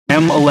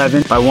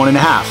M11 by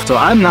 1.5. So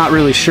I'm not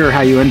really sure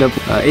how you end up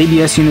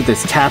ABS unit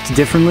that's tapped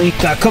differently.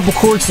 Got a couple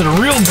quarts of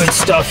the real good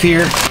stuff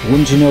here.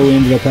 Wouldn't you know, we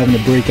ended up having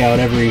to break out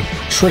every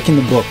trick in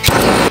the book.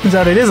 Turns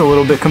out it is a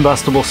little bit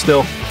combustible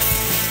still.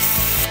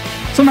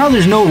 Somehow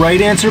there's no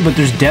right answer, but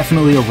there's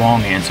definitely a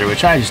wrong answer,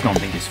 which I just don't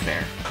think is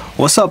fair.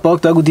 What's up, Buck?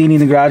 Doug with D&E in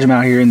the garage. I'm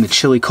out here in the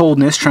chilly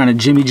coldness trying to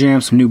jimmy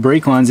jam some new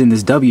brake lines in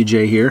this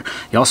WJ here.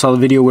 Y'all saw the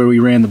video where we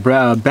ran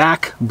the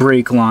back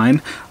brake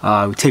line.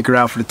 We take her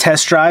out for the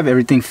test drive.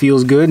 Everything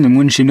feels good, and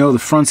wouldn't you know, the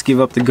fronts give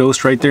up the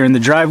ghost right there in the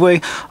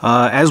driveway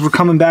as we're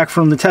coming back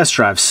from the test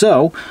drive.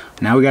 So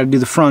now we got to do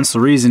the fronts. The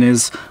reason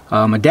is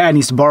my dad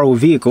needs to borrow a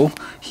vehicle.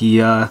 He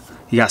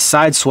got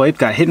sideswiped,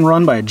 got hit and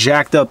run by a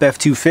jacked up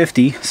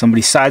F-250.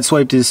 Somebody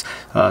sideswiped his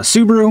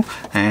Subaru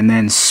and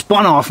then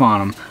spun off on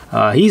him.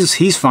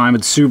 He's fine,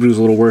 but the Subaru's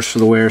a little worse for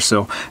the wear.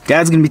 So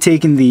Dad's gonna be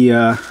taking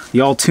the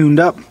all tuned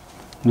up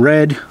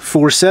red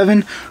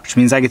 4.7, which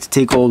means I get to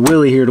take old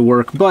Willie here to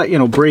work. But you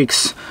know,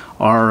 brakes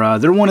are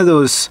they're one of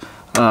those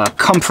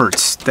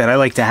comforts that I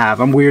like to have.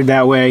 I'm weird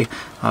that way.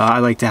 I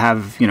like to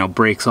have, you know,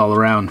 brakes all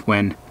around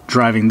when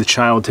driving the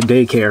child to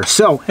daycare.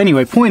 So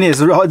anyway, point is,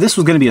 this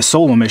was going to be a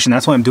solo mission.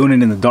 That's why I'm doing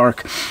it in the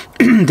dark.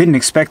 Didn't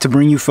expect to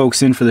bring you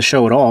folks in for the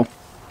show at all.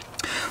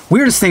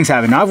 Weirdest things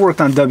happen. Now, I've worked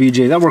on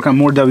WJs. I've worked on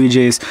more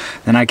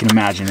WJs than I can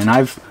imagine, and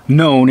I've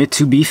known it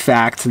to be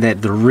fact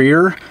that the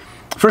rear,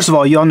 first of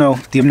all, you all know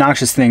the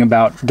obnoxious thing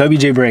about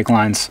WJ brake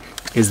lines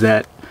is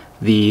that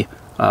they're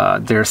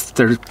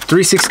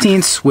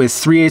 3/16 with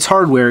 3/8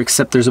 hardware,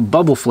 except there's a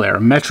bubble flare,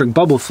 a metric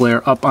bubble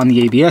flare up on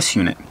the ABS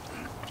unit.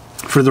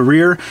 For the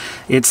rear,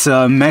 it's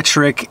a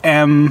metric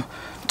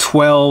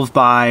M12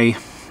 by,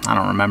 I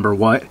don't remember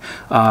what.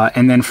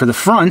 And then for the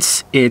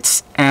fronts,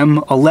 it's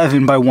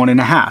M11 by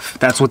 1.5.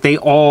 That's what they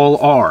all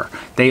are.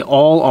 They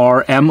all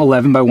are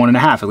M11 by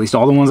 1.5, at least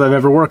all the ones I've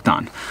ever worked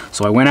on.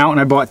 So I went out and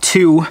I bought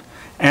two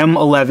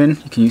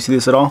M11, can you see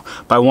this at all?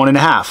 By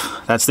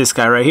 1.5. That's this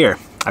guy right here.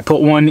 I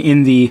put one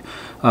in the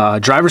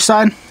driver's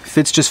side,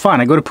 fits just fine.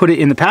 I go to put it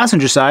in the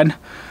passenger side,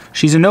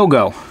 she's a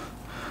no-go.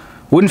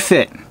 Wouldn't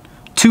fit,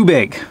 too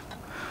big.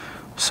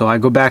 So I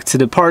go back to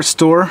the parts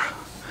store.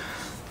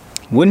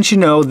 Wouldn't you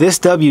know, this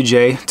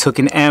WJ took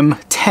an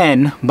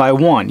M10 by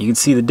 1. You can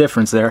see the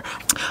difference there.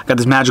 I got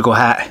this magical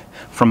hat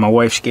from my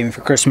wife. She gave me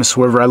for Christmas.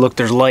 Wherever I look,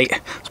 there's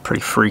light. It's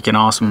pretty freaking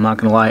awesome, I'm not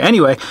gonna lie.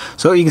 Anyway,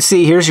 so you can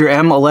see here's your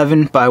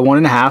M11 by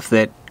 1.5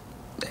 that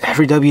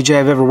every WJ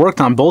I've ever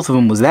worked on, both of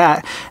them was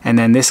that. And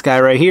then this guy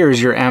right here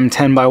is your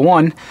M10 by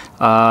 1.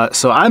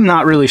 So I'm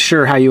not really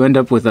sure how you end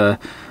up with a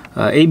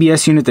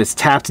ABS unit that's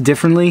tapped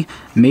differently.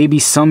 Maybe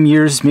some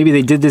years, maybe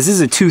they did this. This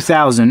is a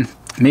 2000.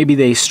 Maybe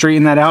they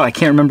straightened that out. I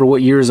can't remember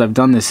what years I've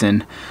done this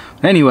in.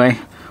 But anyway,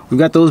 we've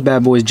got those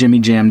bad boys jimmy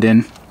jammed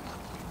in.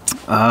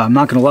 I'm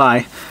not gonna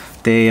lie,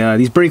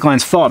 these brake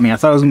lines fought me. I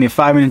thought it was gonna be a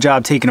 5-minute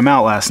job taking them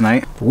out last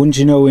night. But wouldn't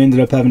you know, we ended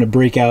up having to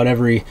break out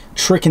every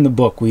trick in the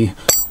book. We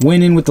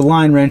went in with the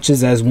line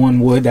wrenches as one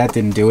would. That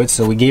didn't do it.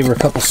 So we gave her a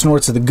couple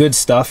snorts of the good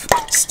stuff.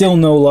 Still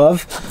no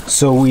love.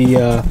 So we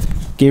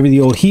gave her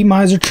the old heat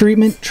miser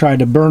treatment, tried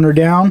to burn her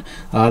down.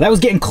 That was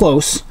getting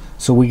close,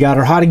 so we got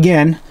her hot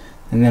again,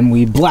 and then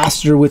we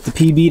blasted her with the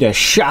PB to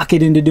shock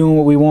it into doing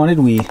what we wanted.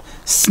 We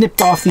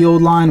snipped off the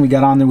old line, we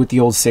got on there with the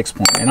old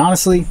 6-point. And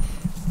honestly,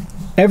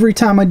 every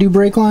time I do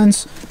brake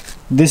lines,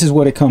 this is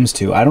what it comes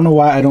to. I don't know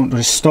why I don't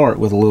just start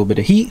with a little bit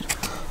of heat,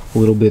 a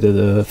little bit of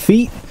the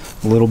feet,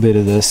 a little bit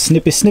of the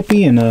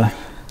snippy, and a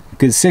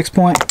good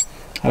 6-point.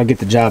 I'll get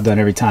the job done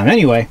every time.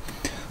 Anyway,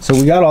 so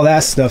we got all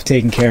that stuff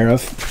taken care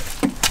of.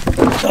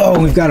 Oh,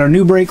 we've got our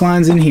new brake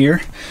lines in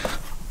here.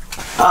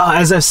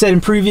 As I've said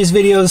in previous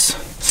videos,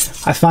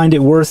 I find it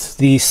worth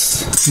the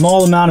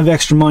small amount of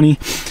extra money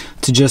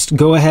to just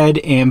go ahead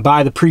and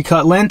buy the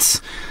pre-cut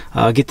lengths,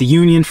 get the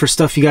union for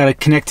stuff you got to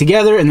connect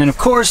together, and then of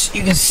course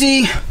you can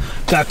see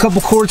got a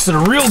couple quarts of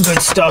the real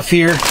good stuff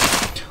here.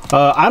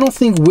 I don't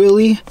think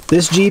Willie,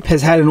 this Jeep,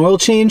 has had an oil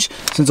change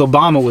since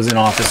Obama was in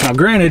office. Now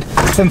granted,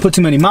 I haven't put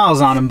too many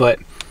miles on him, but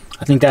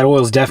I think that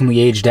oil's definitely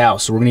aged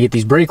out. So we're gonna get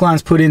these brake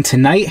lines put in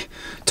tonight.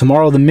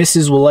 Tomorrow the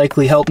missus will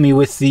likely help me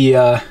with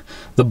the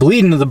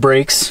bleeding of the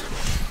brakes.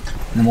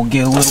 And then we'll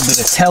get a little bit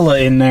of Tella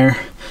in there.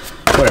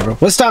 Whatever,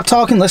 let's stop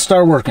talking, let's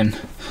start working.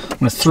 I'm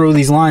gonna throw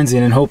these lines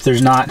in and hope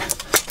there's not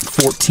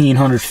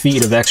 1,400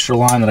 feet of extra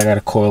line that I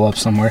gotta coil up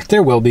somewhere.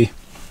 There will be,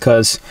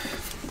 because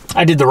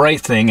I did the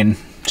right thing and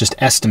just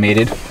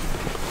estimated.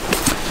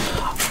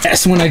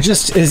 That's when I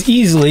just as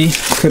easily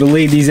could have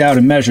laid these out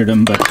and measured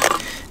them, but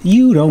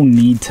you don't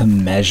need to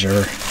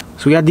measure.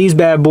 So we got these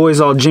bad boys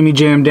all jimmy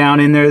jammed down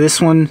in there.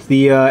 This one,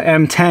 the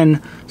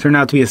M10, turned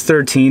out to be a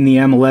 13. The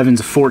M11's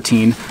a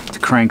 14 to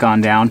crank on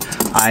down.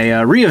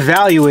 I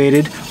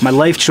reevaluated my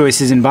life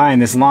choices in buying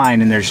this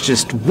line, and there's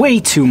just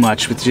way too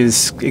much, which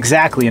is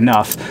exactly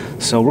enough.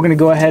 So we're gonna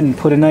go ahead and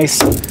put a nice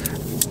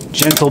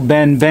gentle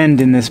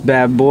bend in this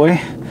bad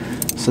boy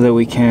so that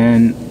we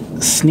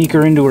can sneak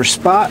her into her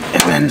spot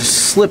and then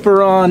slip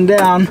her on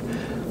down.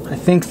 I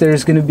think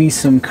there's going to be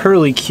some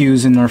curly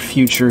cues in our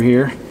future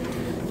here.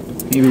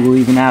 Maybe we'll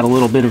even add a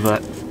little bit of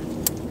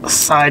a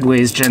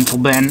sideways gentle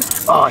bend.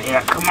 Oh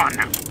yeah, come on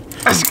now.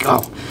 Let's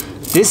go.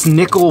 This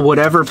nickel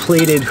whatever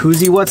plated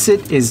whoozy what's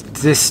it is,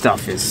 this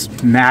stuff is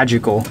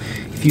magical.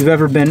 If you've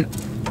ever been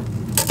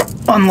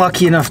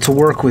unlucky enough to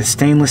work with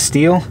stainless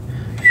steel,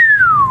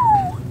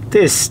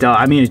 this stuff,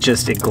 I mean,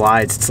 it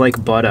glides. It's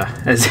like butter,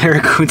 as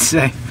Eric would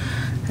say.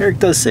 Eric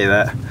does say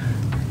that.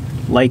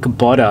 Like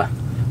butter.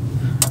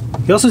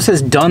 He also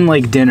says done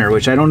like dinner,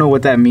 which I don't know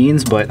what that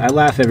means, but I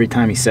laugh every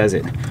time he says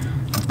it.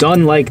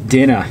 Done like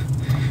dinner.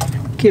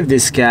 Give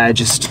this guy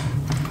just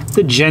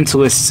the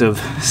gentlest of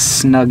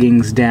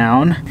snuggings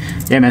down.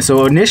 Yeah, man,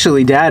 so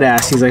initially Dad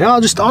asked, he's like, oh,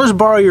 I'll just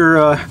borrow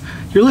your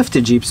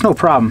lifted Jeep, it's no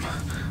problem.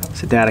 I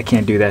said, Dad, I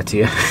can't do that to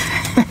you.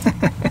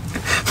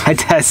 My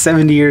dad's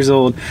 70 years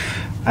old.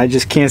 I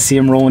just can't see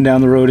him rolling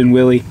down the road in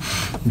Willie,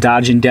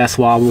 dodging death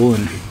wobble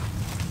and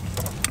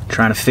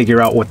trying to figure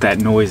out what that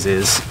noise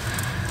is.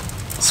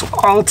 So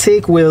I'll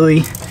take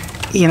Willie.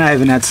 He and I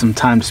haven't had some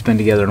time to spend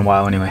together in a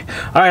while anyway.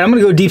 All right, I'm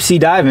gonna go deep sea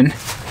diving.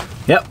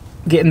 Yep,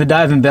 get in the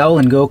diving bell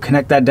and go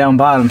connect that down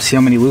bottom, see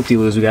how many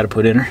loop-de-loos we gotta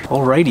put in her.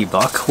 Alrighty,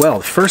 Buck. Well,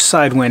 the first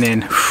side went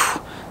in.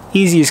 Whew,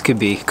 easy as could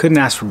be. Couldn't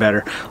ask for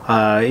better.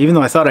 Even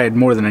though I thought I had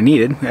more than I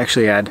needed, I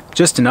actually had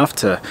just enough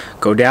to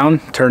go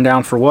down, turn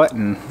down for what,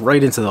 and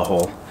right into the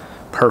hole.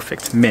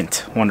 Perfect.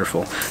 Mint.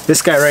 Wonderful.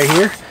 This guy right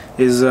here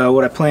is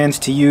what I planned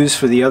to use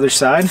for the other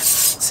side.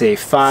 It's a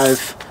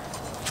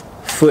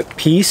 5-foot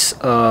piece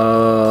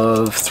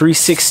of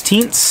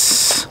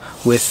 3/16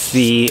 with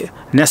the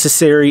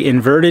necessary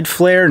inverted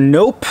flare.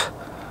 Nope.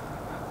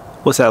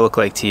 What's that look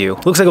like to you?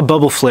 Looks like a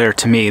bubble flare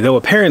to me, though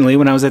apparently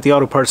when I was at the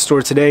auto parts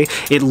store today,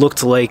 it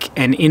looked like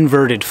an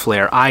inverted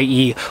flare,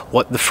 i.e.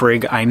 what the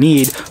frig I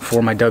need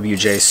for my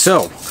WJ.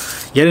 So,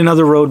 yet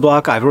another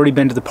roadblock. I've already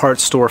been to the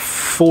parts store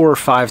 4 or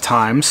 5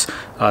 times,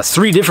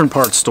 3 different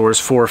parts stores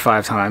 4 or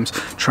 5 times,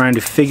 trying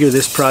to figure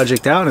this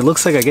project out, and it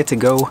looks like I get to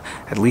go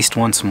at least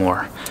once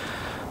more.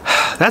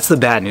 That's the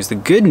bad news. The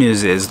good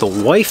news is the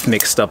wife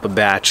mixed up a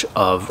batch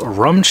of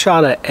rum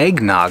chata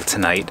eggnog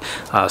tonight,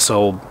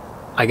 so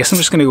I guess I'm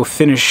just gonna go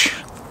finish,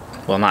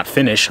 well, not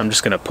finish, I'm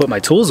just gonna put my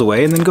tools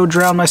away and then go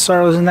drown my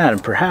sorrows in that,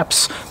 and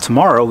perhaps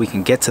tomorrow we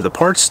can get to the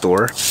parts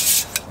store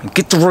and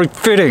get the right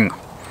fitting.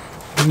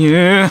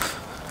 Yeah.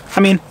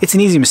 I mean, it's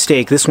an easy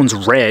mistake. This one's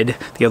red,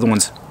 the other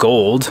one's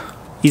gold.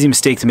 Easy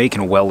mistake to make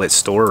in a well-lit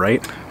store,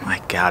 right?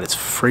 My God, it's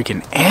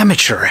freaking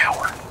amateur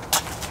hour.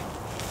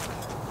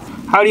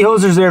 Howdy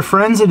hosers there,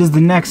 friends. It is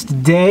the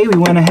next day. We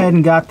went ahead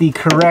and got the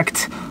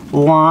correct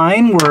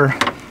line. We're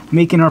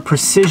making our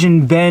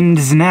precision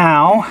bends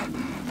now.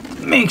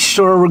 Make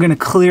sure we're gonna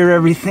clear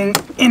everything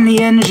in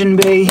the engine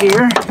bay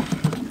here.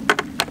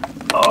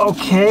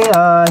 Okay,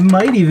 I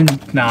might even,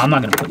 no, I'm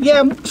not gonna put,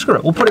 yeah, screw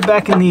it. We'll put it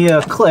back in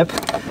the clip.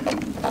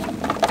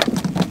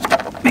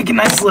 Make a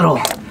nice little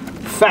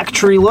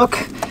factory look.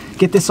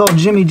 Get this all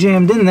jimmy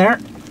jammed in there.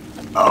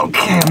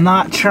 Okay, I'm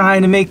not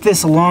trying to make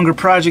this a longer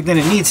project than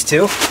it needs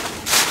to.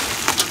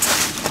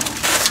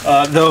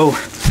 Though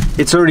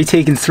it's already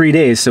taken 3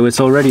 days, so it's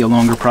already a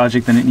longer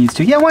project than it needs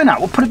to. Yeah, why not?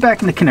 We'll put it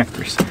back in the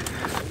connectors.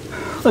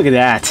 Look at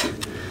that.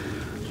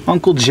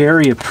 Uncle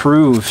Jerry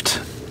approved.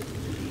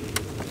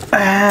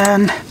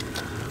 And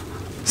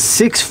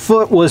 6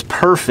 foot was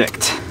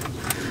perfect.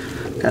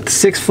 Got the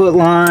 6 foot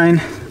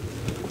line.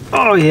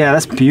 Oh yeah,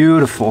 that's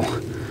beautiful.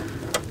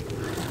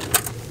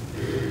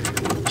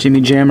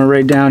 Jimmy jammer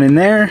right down in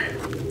there.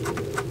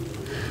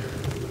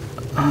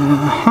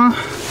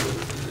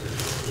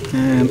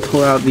 And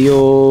pull out the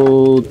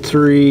old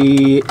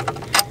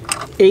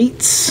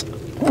 3/8.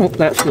 Oh,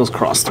 that feels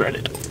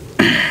cross-threaded.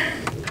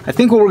 I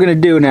think what we're gonna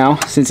do now,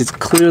 since it's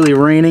clearly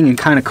raining and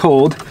kind of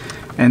cold,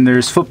 and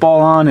there's football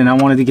on, and I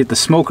wanted to get the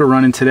smoker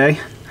running today,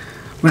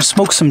 we're gonna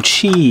smoke some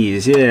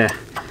cheese, yeah.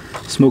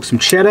 Smoke some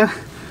cheddar,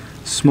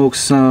 smoke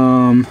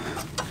some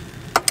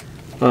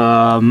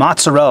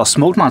mozzarella.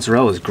 Smoked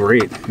mozzarella is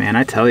great, man,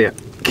 I tell you.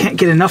 Can't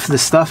get enough of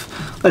this stuff.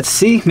 Let's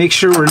see, make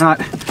sure we're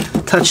not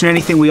touching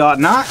anything we ought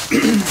not.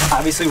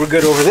 Obviously we're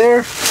good over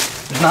there.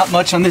 There's not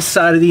much on this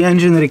side of the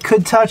engine that it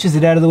could touch. Is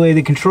it out of the way of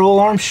the control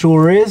arm?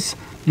 Sure is.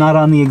 Not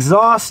on the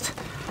exhaust.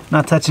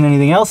 Not touching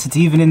anything else. It's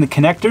even in the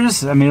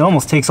connectors. I mean, it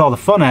almost takes all the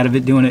fun out of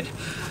it doing it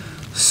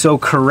so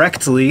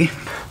correctly.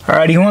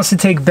 Alright, he wants to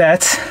take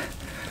bets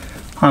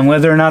on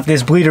whether or not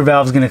this bleeder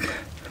valve is going to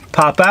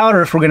pop out,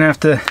 or if we're going to have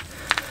to...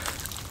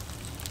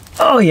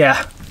 Oh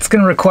yeah, it's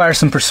going to require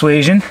some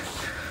persuasion.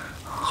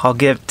 I'll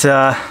get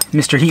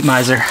Mr. Heat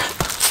Miser.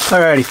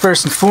 Alrighty,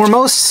 first and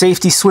foremost,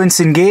 safety swints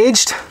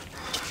engaged.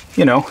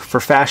 You know, for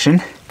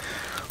fashion.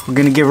 We're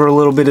gonna give her a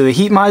little bit of the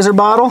Heat Miser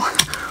bottle.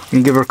 We're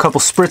gonna give her a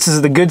couple spritzes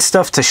of the good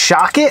stuff to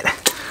shock it.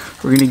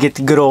 We're gonna get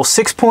the good old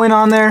 6-point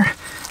on there,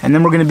 and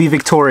then we're gonna be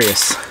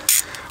victorious.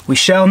 We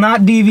shall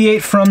not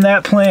deviate from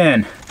that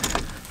plan.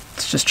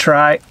 Let's just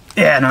try.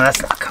 Yeah, no,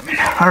 that's not coming.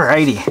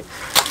 Alrighty.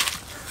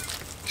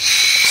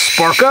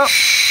 Spark up.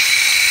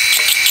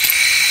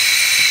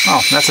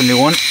 Oh, that's a new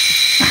one.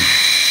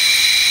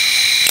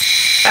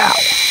 Ow.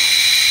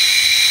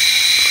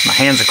 My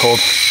hands are cold.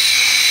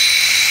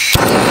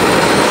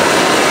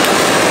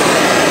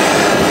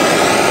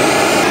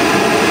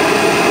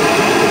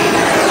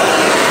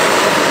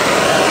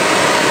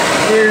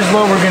 Here's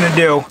what we're gonna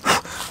do.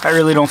 I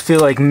really don't feel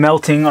like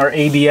melting our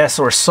ABS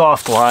or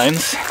soft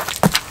lines.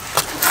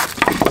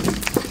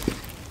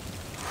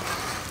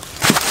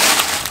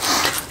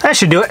 That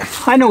should do it.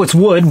 I know it's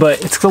wood,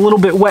 but it's a little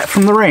bit wet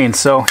from the rain,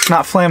 so it's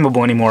not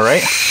flammable anymore,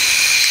 right?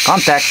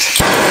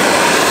 Contact.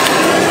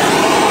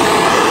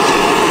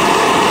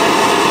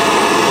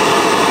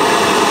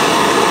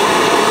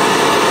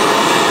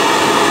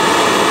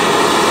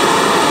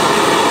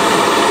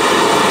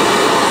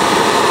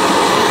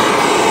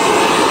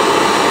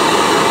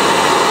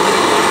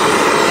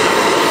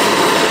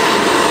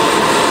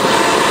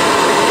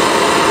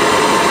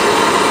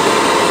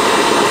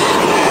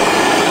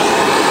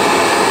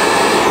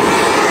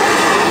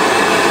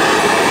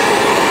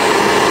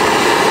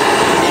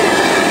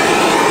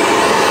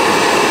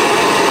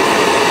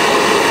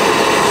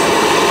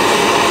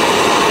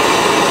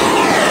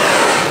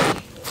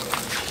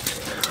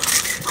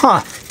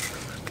 Huh.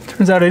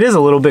 Turns out it is a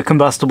little bit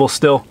combustible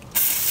still.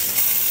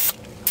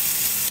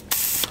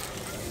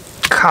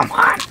 Come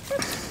on.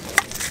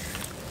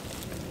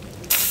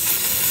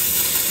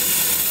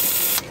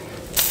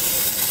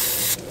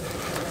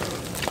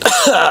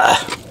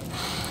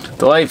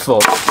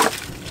 Delightful.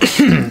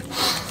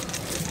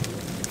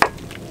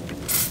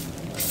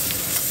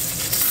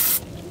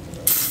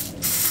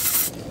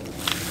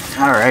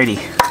 Alrighty.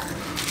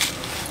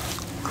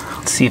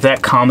 Let's see if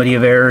that comedy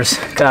of errors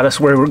got us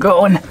where we're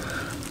going.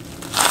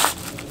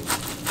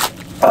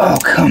 Oh,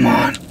 come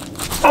on.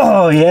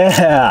 Oh,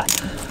 yeah.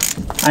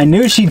 I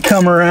knew she'd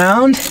come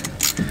around.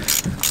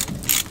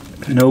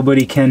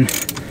 Nobody can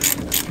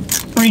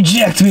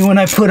reject me when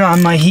I put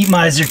on my Heat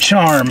Miser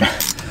charm.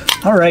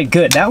 All right,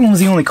 good. That one was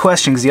the only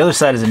question because the other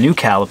side is a new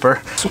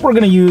caliper. So we're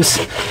going to use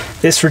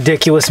this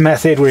ridiculous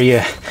method where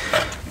you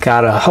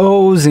got a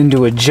hose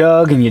into a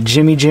jug and you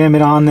jimmy jam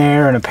it on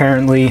there, and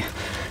apparently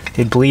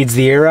it bleeds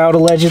the air out,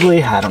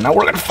 allegedly. I don't know.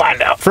 We're going to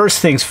find out. First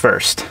things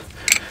first.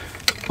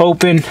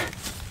 Open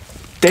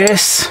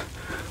this.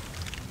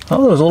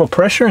 Oh, there was a little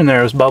pressure in there.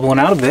 It was bubbling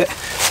out a bit.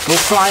 Go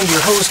find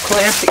your hose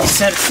clamp that you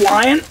sent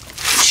flying.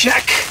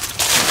 Check.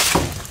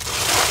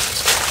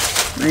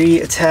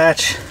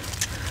 Reattach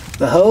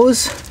the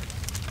hose.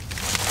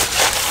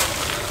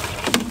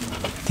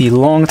 The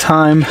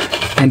long-time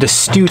and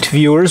astute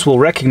viewers will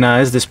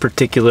recognize this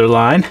particular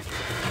line.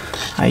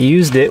 I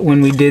used it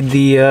when we did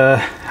the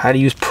how to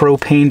use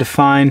propane to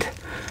find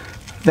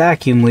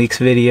vacuum leaks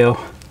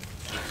video.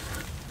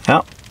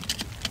 Yep.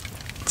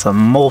 It's a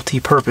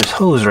multi-purpose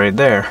hose right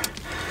there.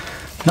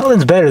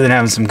 Nothing's better than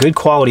having some good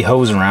quality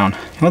hose around.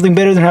 Nothing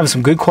better than having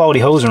some good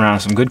quality hose around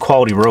and some good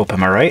quality rope,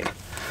 am I right?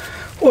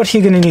 What are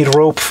you gonna need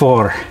rope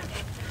for?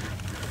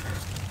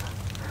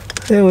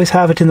 They always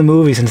have it in the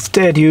movies and it's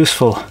dead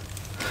useful.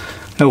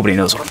 Nobody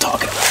knows what I'm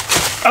talking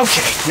about.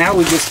 Okay, now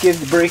we just give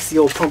the brakes the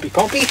old pumpy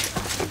pumpy,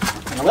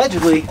 and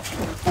allegedly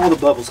all the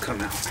bubbles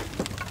come out.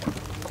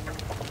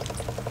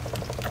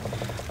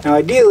 Now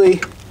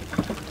ideally,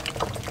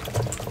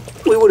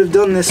 we would have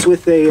done this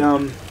with a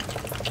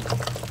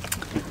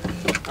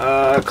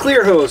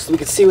clear hose so we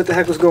could see what the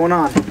heck was going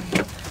on.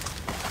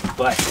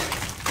 But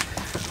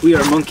we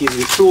are monkeys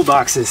with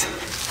toolboxes,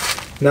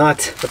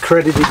 not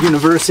accredited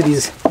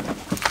universities.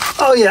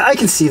 Oh yeah, I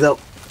can see though.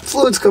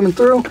 Fluid's coming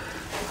through.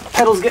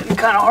 Pedal's getting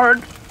kind of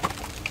hard.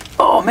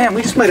 Oh man,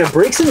 we just might have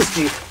brakes in this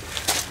Jeep.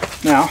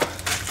 Now,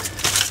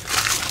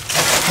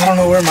 I don't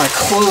know where my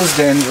closed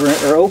end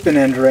or open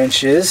end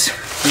wrench is.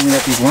 We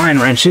got these line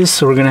wrenches,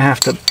 so we're gonna have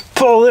to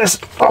pull this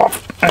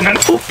off and then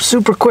oops,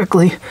 super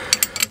quickly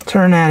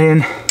turn that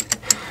in.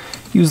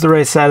 Use the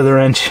right side of the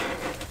wrench.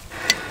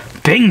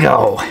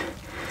 Bingo!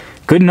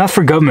 Good enough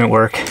for government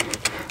work,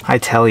 I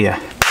tell ya.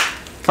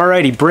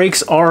 Alrighty,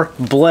 brakes are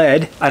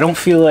bled. I don't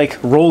feel like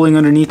rolling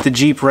underneath the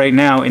Jeep right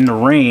now in the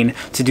rain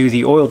to do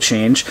the oil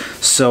change,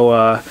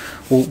 so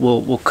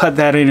we'll cut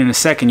that in a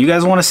second. You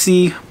guys want to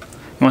see? You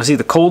want to see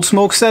the cold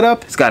smoke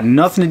setup? It's got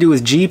nothing to do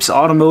with Jeeps,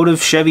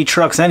 automotive, Chevy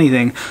trucks,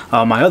 anything.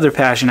 My other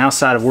passion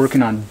outside of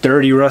working on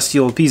dirty, rusty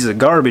old pieces of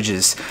garbage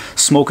is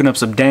smoking up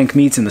some dank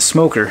meats in the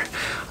smoker.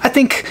 I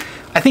think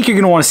you're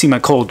gonna want to see my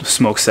cold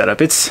smoke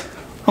setup. It's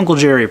Uncle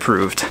Jerry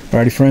approved.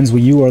 Alrighty friends,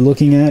 what you are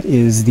looking at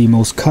is the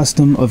most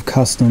custom of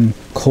custom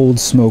cold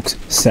smoked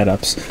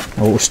setups.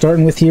 Now what we're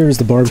starting with here is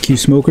the barbecue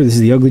smoker. This is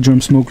the ugly drum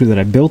smoker that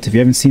I built. If you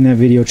haven't seen that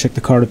video, check the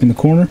card up in the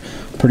corner.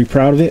 Pretty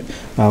proud of it.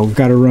 We've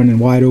got it running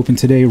wide open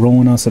today,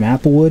 rolling on some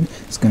applewood.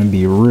 It's going to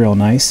be real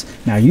nice.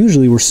 Now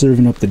usually we're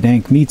serving up the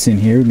dank meats in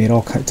here. We made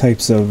all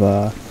types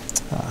of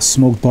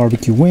smoked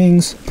barbecue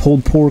wings,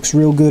 pulled pork's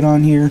real good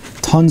on here,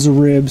 tons of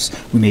ribs.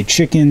 We made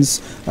chickens.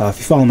 If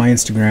you follow my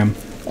Instagram,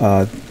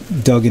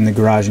 Doug in the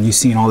Garage, and you've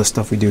seen all this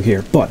stuff we do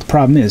here. But the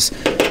problem is,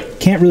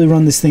 can't really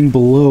run this thing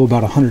below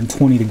about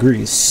 120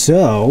 degrees.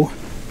 So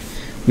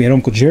we had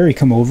Uncle Jerry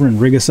come over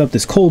and rig us up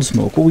this cold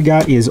smoke. What we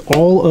got is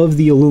all of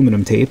the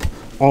aluminum tape,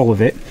 all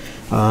of it,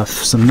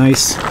 some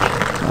nice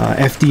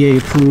FDA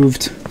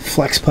approved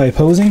flex pipe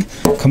hosing.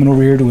 Coming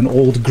over here to an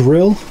old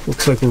grill.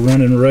 Looks like we're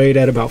running right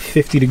at about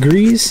 50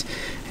 degrees.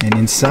 And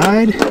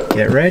inside,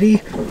 get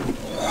ready.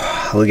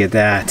 Look at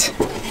that.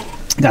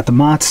 Got the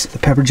Mott's, the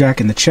pepper jack,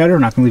 and the cheddar.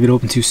 Not gonna leave it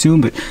open too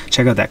soon, but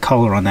check out that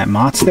color on that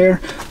Mott's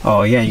there.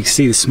 Oh yeah, you can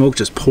see the smoke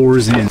just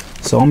pours in.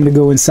 So I'm gonna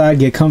go inside,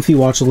 get comfy,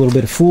 watch a little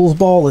bit of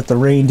foosball, let the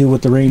rain do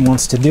what the rain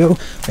wants to do.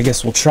 I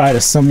guess we'll try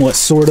to somewhat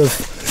sort of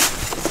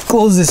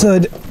close this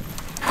hood.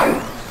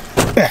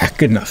 Yeah,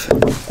 good enough.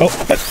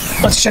 Oh,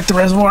 let's check the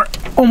reservoir.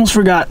 Almost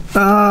forgot.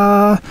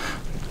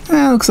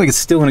 Looks like it's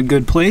still in a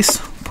good place.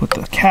 Put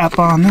the cap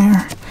on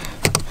there.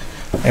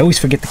 I always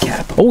forget the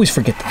cap. Always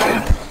forget the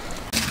cap.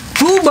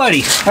 Ooh,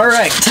 buddy. All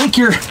right,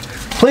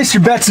 place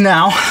your bets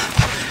now.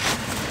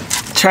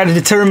 Try to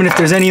determine if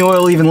there's any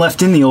oil even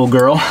left in the old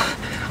girl.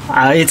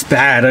 It's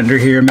bad under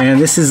here, man.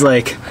 This is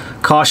like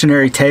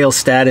cautionary tale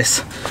status.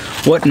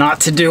 What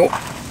not to do.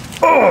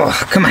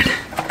 Oh, come on.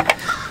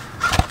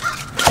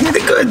 Give me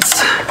the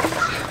goods.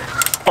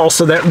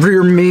 Also, that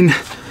rear main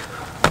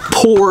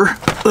pour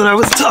that I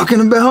was talking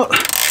about.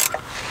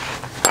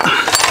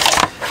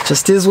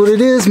 Just is what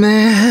it is,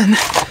 man.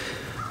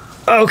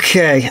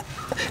 Okay.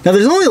 Now,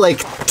 there's only like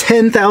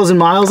 10,000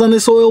 miles on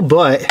this oil,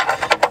 but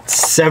it's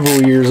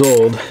several years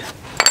old.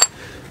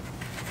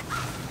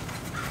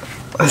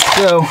 Let's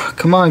go.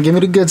 Come on, give me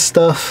the good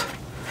stuff.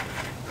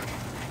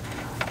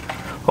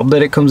 I'll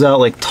bet it comes out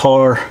like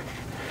tar.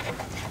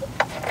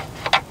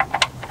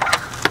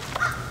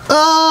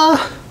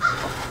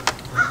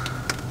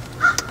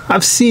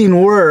 I've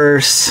seen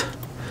worse.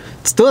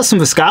 It still has some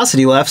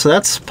viscosity left, so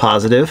that's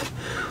positive.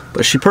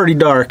 But she's pretty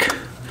dark.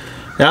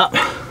 Yep.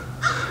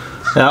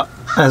 Yep.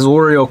 That's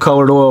Oreo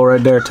colored oil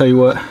right there, tell you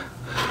what.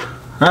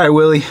 Alright,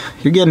 Willie.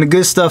 You're getting the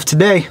good stuff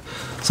today.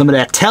 Some of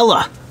that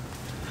Tella.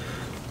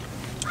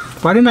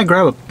 Why didn't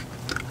I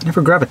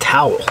never grab a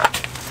towel?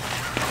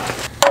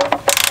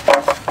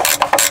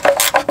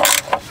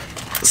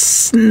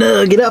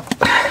 Snug it up.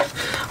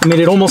 I mean,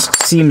 it almost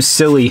seems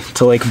silly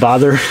to like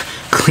bother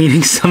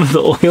cleaning some of the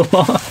oil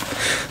off.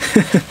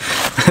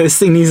 This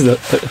thing needs a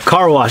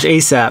car wash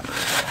ASAP.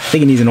 I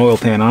think it needs an oil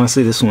pan.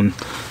 Honestly, this one,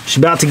 she's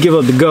about to give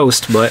up the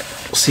ghost, but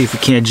we'll see if we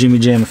can't jimmy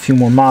jam a few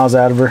more miles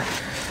out of her.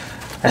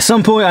 At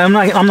some point, I'm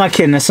not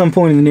kidding, at some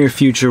point in the near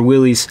future,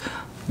 Willie's,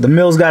 the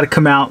mill's got to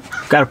come out,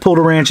 got to pull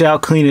the ranch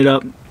out, clean it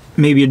up,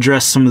 maybe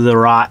address some of the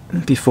rot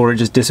before it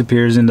just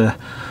disappears into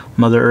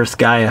Mother Earth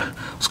Gaia.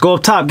 Let's go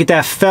up top, get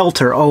that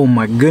filter. Oh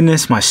my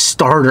goodness, my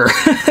starter.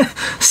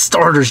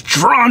 Starter's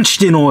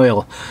drenched in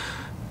oil.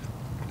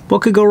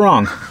 What could go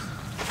wrong?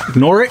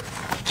 Ignore it.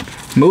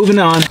 Moving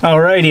on.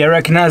 Alrighty, I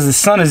recognize the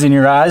sun is in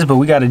your eyes, but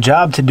we got a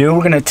job to do.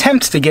 We're gonna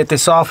attempt to get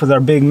this off with our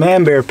big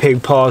man bear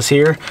pig paws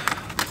here.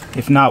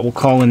 If not, we'll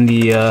call in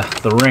the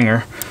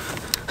ringer.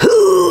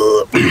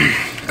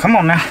 Come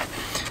on now.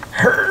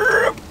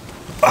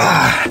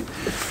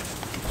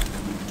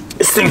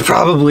 This thing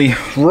probably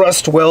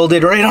rust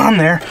welded right on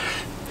there.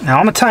 Now,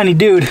 I'm a tiny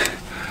dude,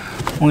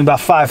 only about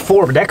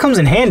 5'4", but that comes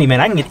in handy, man.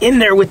 I can get in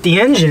there with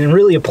the engine and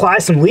really apply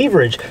some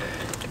leverage.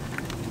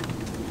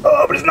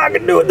 Oh, but it's not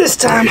gonna do it this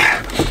time.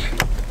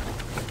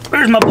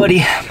 Where's my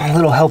buddy? My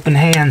little helping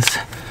hands.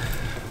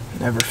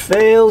 Never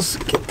fails.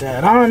 Get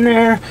that on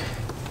there.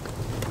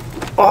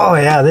 Oh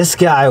yeah, this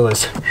guy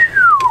was...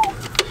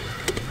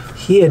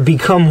 He had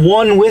become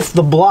one with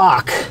the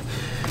block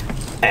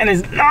and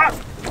is not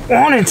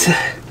wanting to...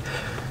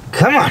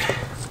 Come on.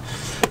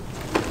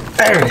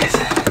 There it is.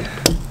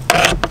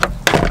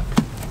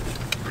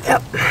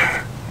 Yep.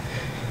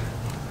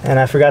 And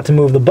I forgot to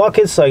move the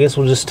bucket, so I guess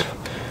we'll just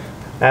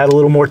add a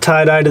little more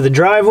tie-dye to the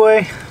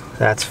driveway.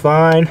 That's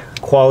fine.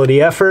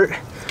 Quality effort.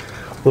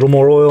 A little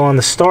more oil on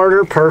the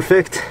starter.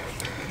 Perfect.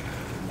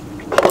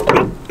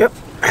 Yep.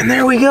 And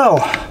there we go.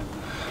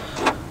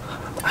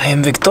 I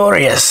am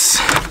victorious.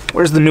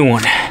 Where's the new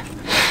one?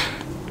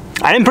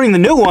 I didn't bring the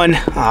new one.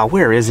 Ah,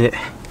 where is it?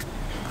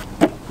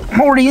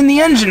 I'm already in the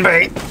engine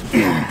bay.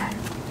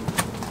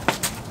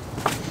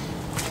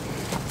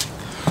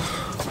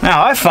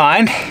 Now I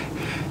find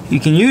you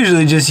can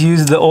usually just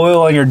use the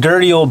oil on your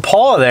dirty old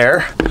paw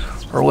there,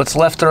 or what's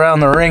left around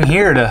the ring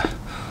here, to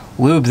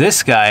lube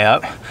this guy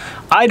up.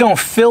 I don't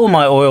fill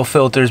my oil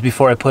filters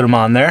before I put them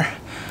on there.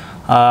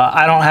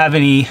 I don't have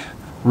any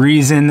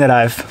reason that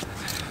I've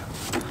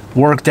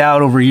worked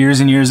out over years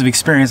and years of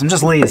experience. I'm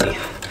just lazy.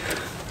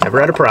 Never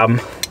had a problem.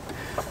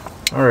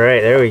 All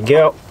right, there we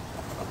go.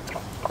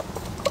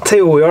 I'll tell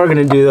you what we are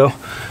gonna do though.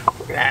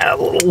 We're gonna add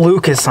a little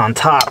Lucas on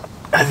top.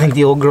 I think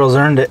the old girl's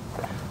earned it.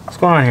 What's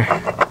going on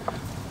here?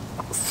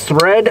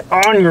 Thread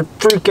on your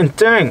freaking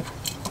thing.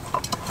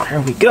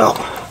 There we go.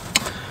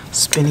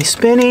 Spinny,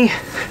 spinny.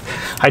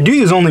 I do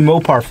use only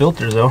Mopar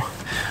filters though.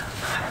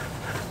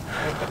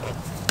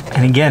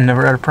 And again,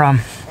 never had a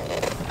problem.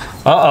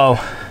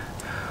 Uh-oh.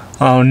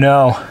 Oh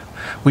no.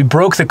 We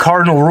broke the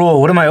cardinal rule.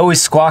 What am I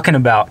always squawking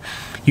about?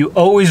 You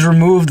always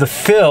remove the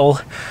fill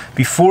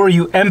before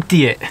you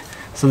empty it,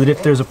 so that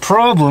if there's a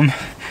problem,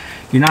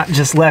 you're not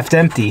just left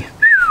empty.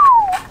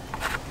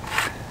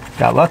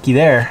 Got lucky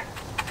there.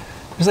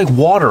 There's like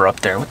water up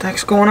there. What the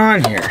heck's going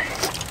on here?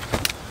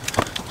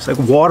 It's like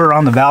water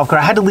on the valve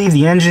cover. I had to leave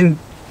the engine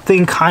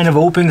thing kind of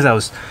open because I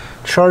was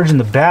charging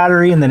the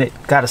battery, and then it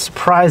got a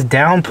surprise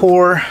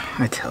downpour.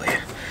 I tell you,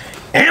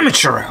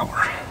 amateur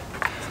hour.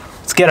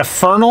 get a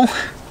furl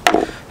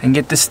and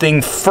get this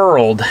thing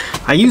furled.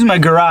 I use my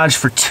garage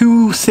for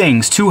two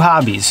things, two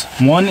hobbies.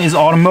 One is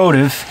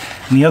automotive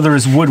and the other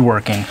is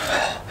woodworking.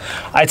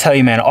 I tell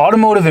you, man,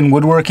 automotive and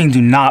woodworking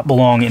do not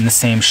belong in the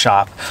same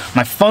shop.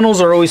 My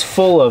funnels are always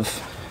full of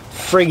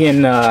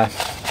friggin'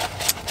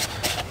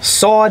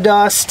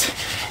 sawdust,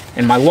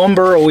 and my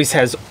lumber always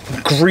has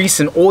grease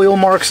and oil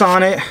marks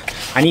on it.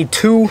 I need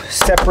two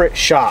separate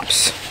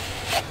shops.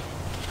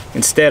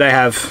 Instead, I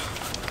have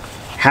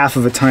half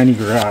of a tiny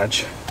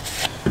garage.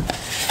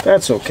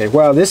 That's okay.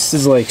 Wow, this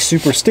is like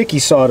super sticky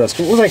sawdust.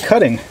 What was I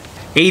cutting?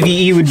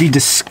 AVE would be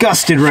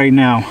disgusted right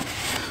now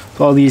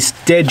with all these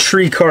dead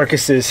tree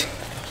carcasses.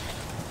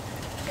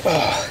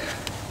 Ugh.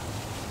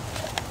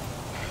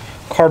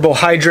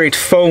 Carbohydrate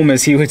foam,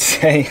 as he would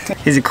say.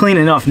 Is it clean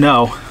enough?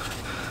 No.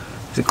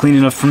 Is it clean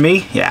enough for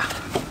me? Yeah.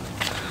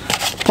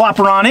 Plop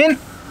her on in.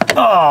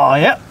 Oh,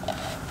 yep.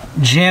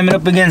 Jam it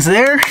up against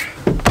there.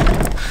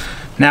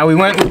 Now we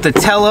went with the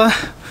Rotella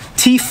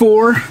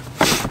T4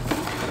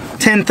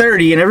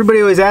 1030, and everybody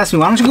always asks me,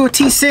 why don't you go with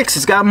T6?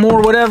 It's got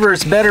more whatever,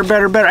 it's better.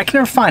 I can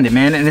never find it,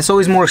 man, and it's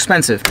always more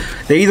expensive.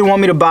 They either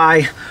want me to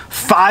buy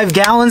 5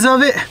 gallons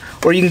of it,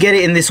 or you can get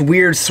it in this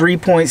weird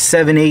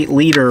 3.78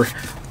 liter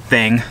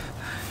thing.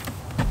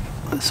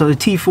 So the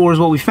T4 is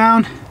what we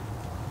found.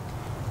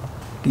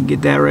 You can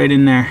get that right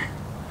in there.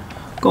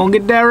 Go and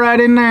get that right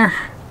in there.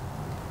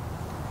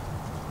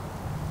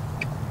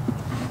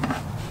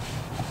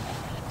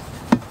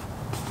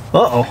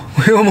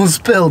 Uh-oh, we almost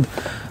spilled.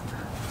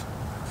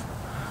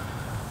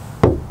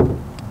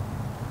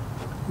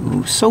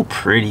 Ooh, so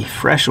pretty.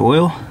 Fresh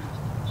oil.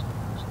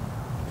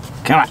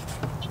 Come on.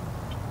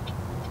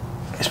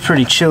 It's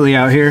pretty chilly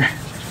out here.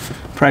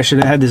 Probably should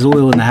have had this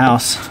oil in the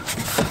house.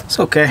 It's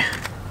okay.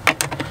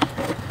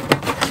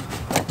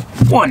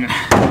 1.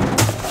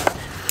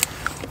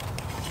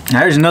 Now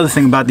there's another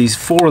thing about these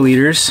 4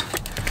 liters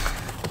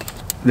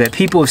that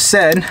people have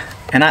said,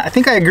 and I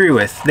think I agree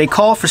with. They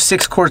call for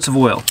 6 quarts of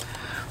oil.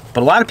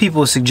 But a lot of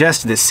people have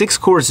suggested that 6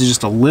 quarts is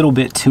just a little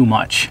bit too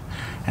much.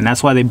 And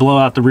that's why they blow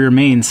out the rear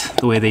mains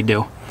the way they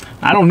do.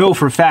 I don't know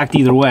for a fact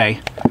either way,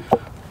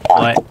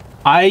 but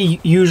I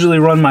usually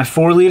run my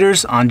 4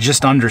 liters on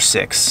just under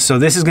 6. So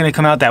this is gonna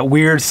come out that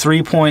weird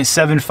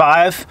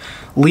 3.75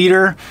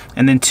 liter,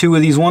 and then 2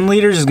 of these 1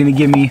 liters is gonna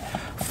give me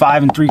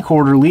 5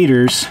 3/4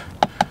 liters.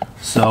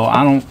 So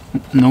I don't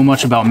know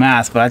much about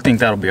math, but I think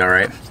that'll be all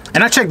right.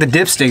 And I checked the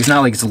dipstick, it's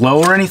not like it's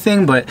low or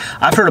anything, but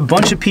I've heard a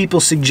bunch of people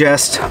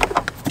suggest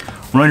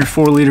run your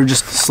 4 liter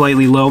just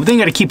slightly low. But then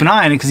you gotta keep an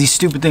eye on it because these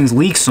stupid things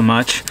leak so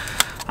much.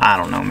 I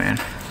don't know, man.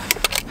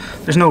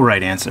 There's no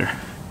right answer.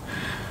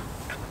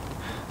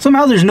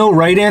 Somehow there's no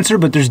right answer,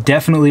 but there's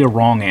definitely a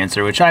wrong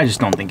answer, which I just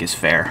don't think is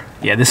fair.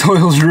 Yeah, this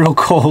oil's real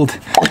cold.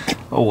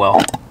 Oh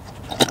well.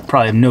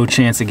 Probably have no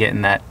chance of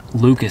getting that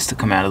Lucas to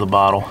come out of the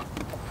bottle.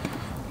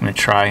 I'm gonna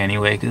try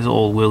anyway, because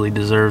old Willie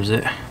deserves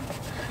it.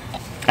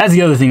 That's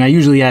the other thing, I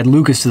usually add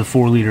Lucas to the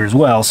 4 liter as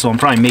well, so I'm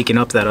probably making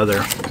up that other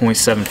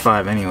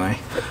 0.75 anyway.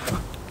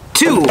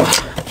 2,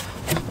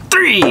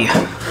 3.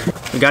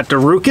 We got the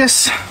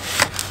Rucus.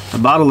 The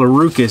bottle of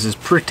Rucus is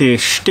pretty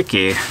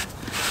sticky.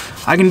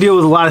 I can deal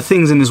with a lot of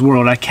things in this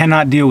world. I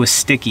cannot deal with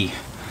sticky.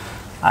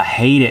 I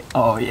hate it.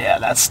 Oh yeah,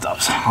 that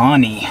stuff's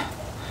honey.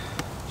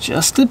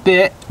 Just a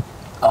bit.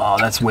 Oh,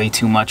 that's way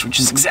too much, which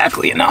is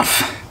exactly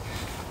enough.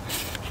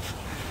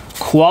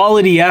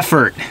 Quality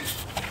effort.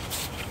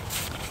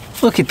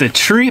 Look at the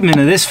treatment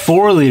of this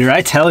 4 liter,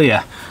 I tell you.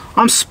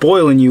 I'm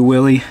spoiling you,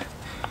 Willie.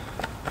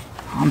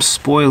 I'm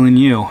spoiling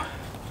you.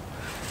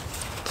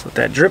 Let's let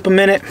that drip a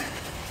minute.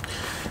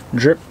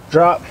 Drip,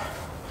 drop.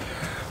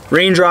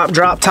 Raindrop,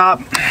 drop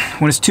top.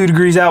 When it's 2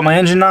 degrees out, my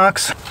engine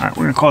knocks. All right,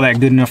 we're gonna call that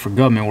good enough for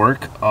government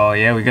work. Oh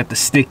yeah, we got the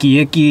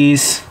sticky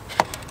ickies.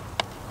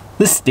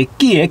 The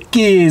sticky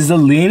ickies, the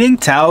Leaning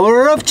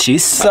Tower of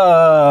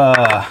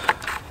Chisa.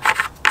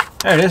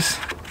 There it is.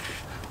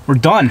 We're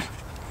done.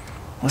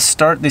 Let's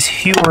start this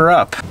hewer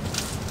up.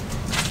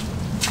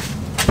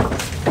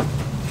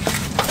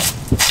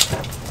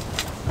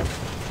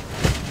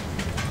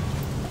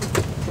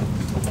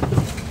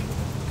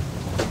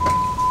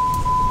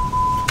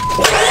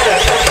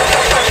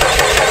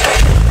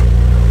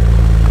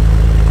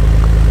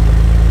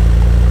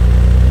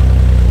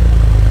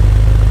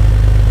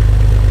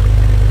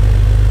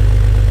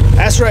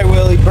 That's right,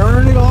 Willie.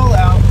 Burn it all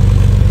out.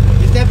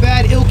 Get that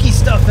bad ilky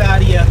stuff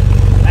out of you.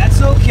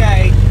 That's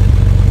okay.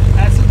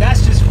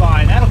 That's just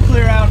fine. That'll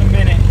clear out in a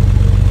minute,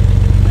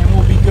 and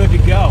we'll be good to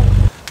go.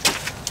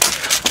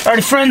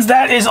 Alrighty, friends,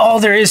 that is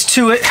all there is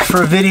to it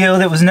for a video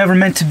that was never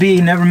meant to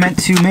be, never meant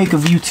to make a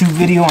YouTube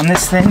video on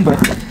this thing, but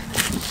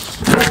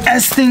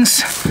as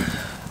things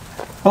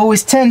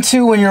always tend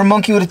to when you're a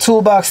monkey with a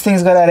toolbox,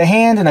 things got out of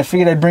hand, and I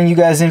figured I'd bring you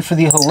guys in for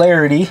the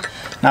hilarity.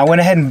 Now, I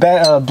went ahead and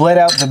bled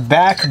out the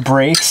back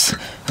brakes,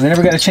 because I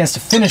never got a chance to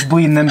finish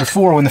bleeding them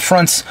before when the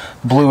fronts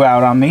blew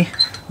out on me.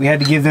 We had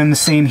to give them the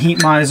same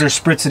heat miser,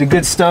 spritz of the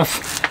good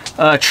stuff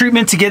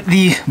treatment to get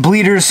the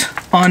bleeders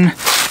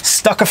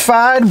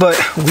unstuckified, but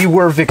we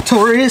were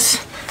victorious.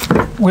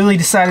 Willie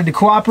decided to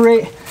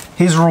cooperate,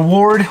 His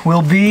reward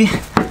will be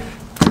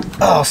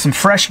some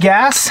fresh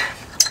gas,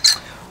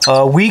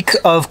 a week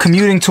of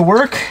commuting to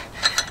work,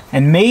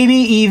 and maybe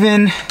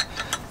even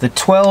the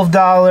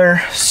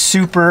 $12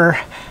 super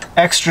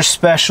extra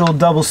special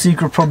double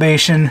secret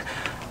probation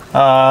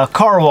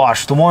car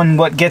wash, the one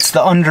what gets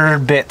the under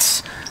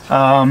bits.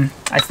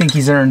 I think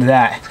he's earned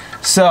that.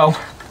 So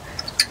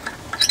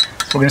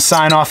we're gonna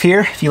sign off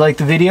here. If you like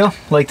the video,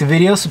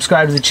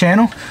 subscribe to the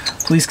channel.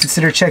 Please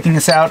consider checking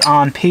us out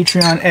on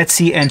Patreon,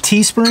 Etsy, and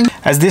Teespring,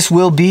 as this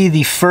will be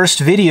the first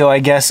video, I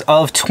guess,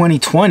 of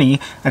 2020.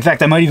 In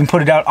fact, I might even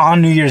put it out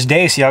on New Year's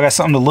Day, so y'all got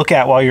something to look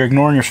at while you're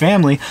ignoring your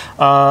family.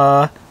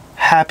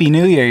 Happy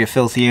New Year, you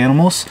filthy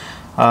animals.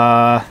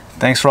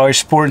 Thanks for all your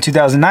support in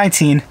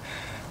 2019.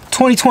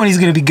 2020 is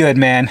going to be good,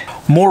 man.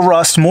 More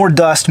rust, more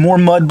dust, more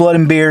mud, blood,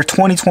 and beer.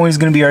 2020 is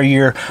going to be our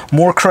year.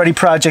 More cruddy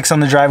projects on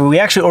the driveway. We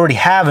actually already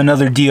have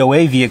another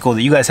DOA vehicle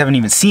that you guys haven't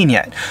even seen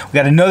yet. We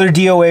got another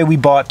DOA we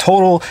bought,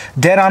 total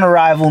dead on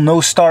arrival,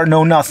 no start,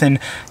 no nothing.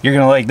 You're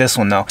going to like this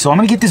one, though. So I'm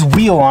going to get this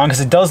wheel on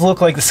because it does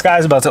look like the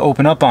sky's about to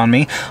open up on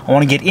me. I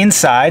want to get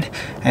inside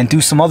and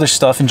do some other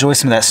stuff, enjoy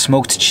some of that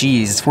smoked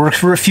cheese. We're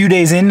a few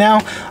days in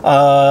now.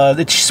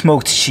 The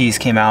smoked cheese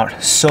came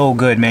out so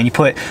good, man. You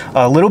put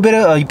a little bit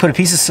of, you put a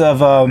piece of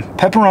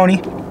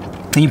pepperoni,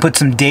 then you put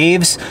some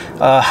Dave's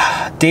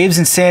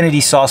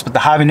Insanity sauce, but the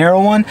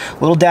habanero one, a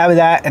little dab of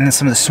that, and then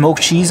some of the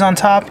smoked cheese on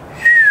top.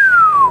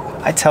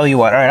 I tell you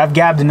what, all right, I've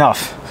gabbed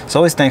enough. As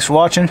always, thanks for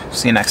watching.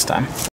 See you next time.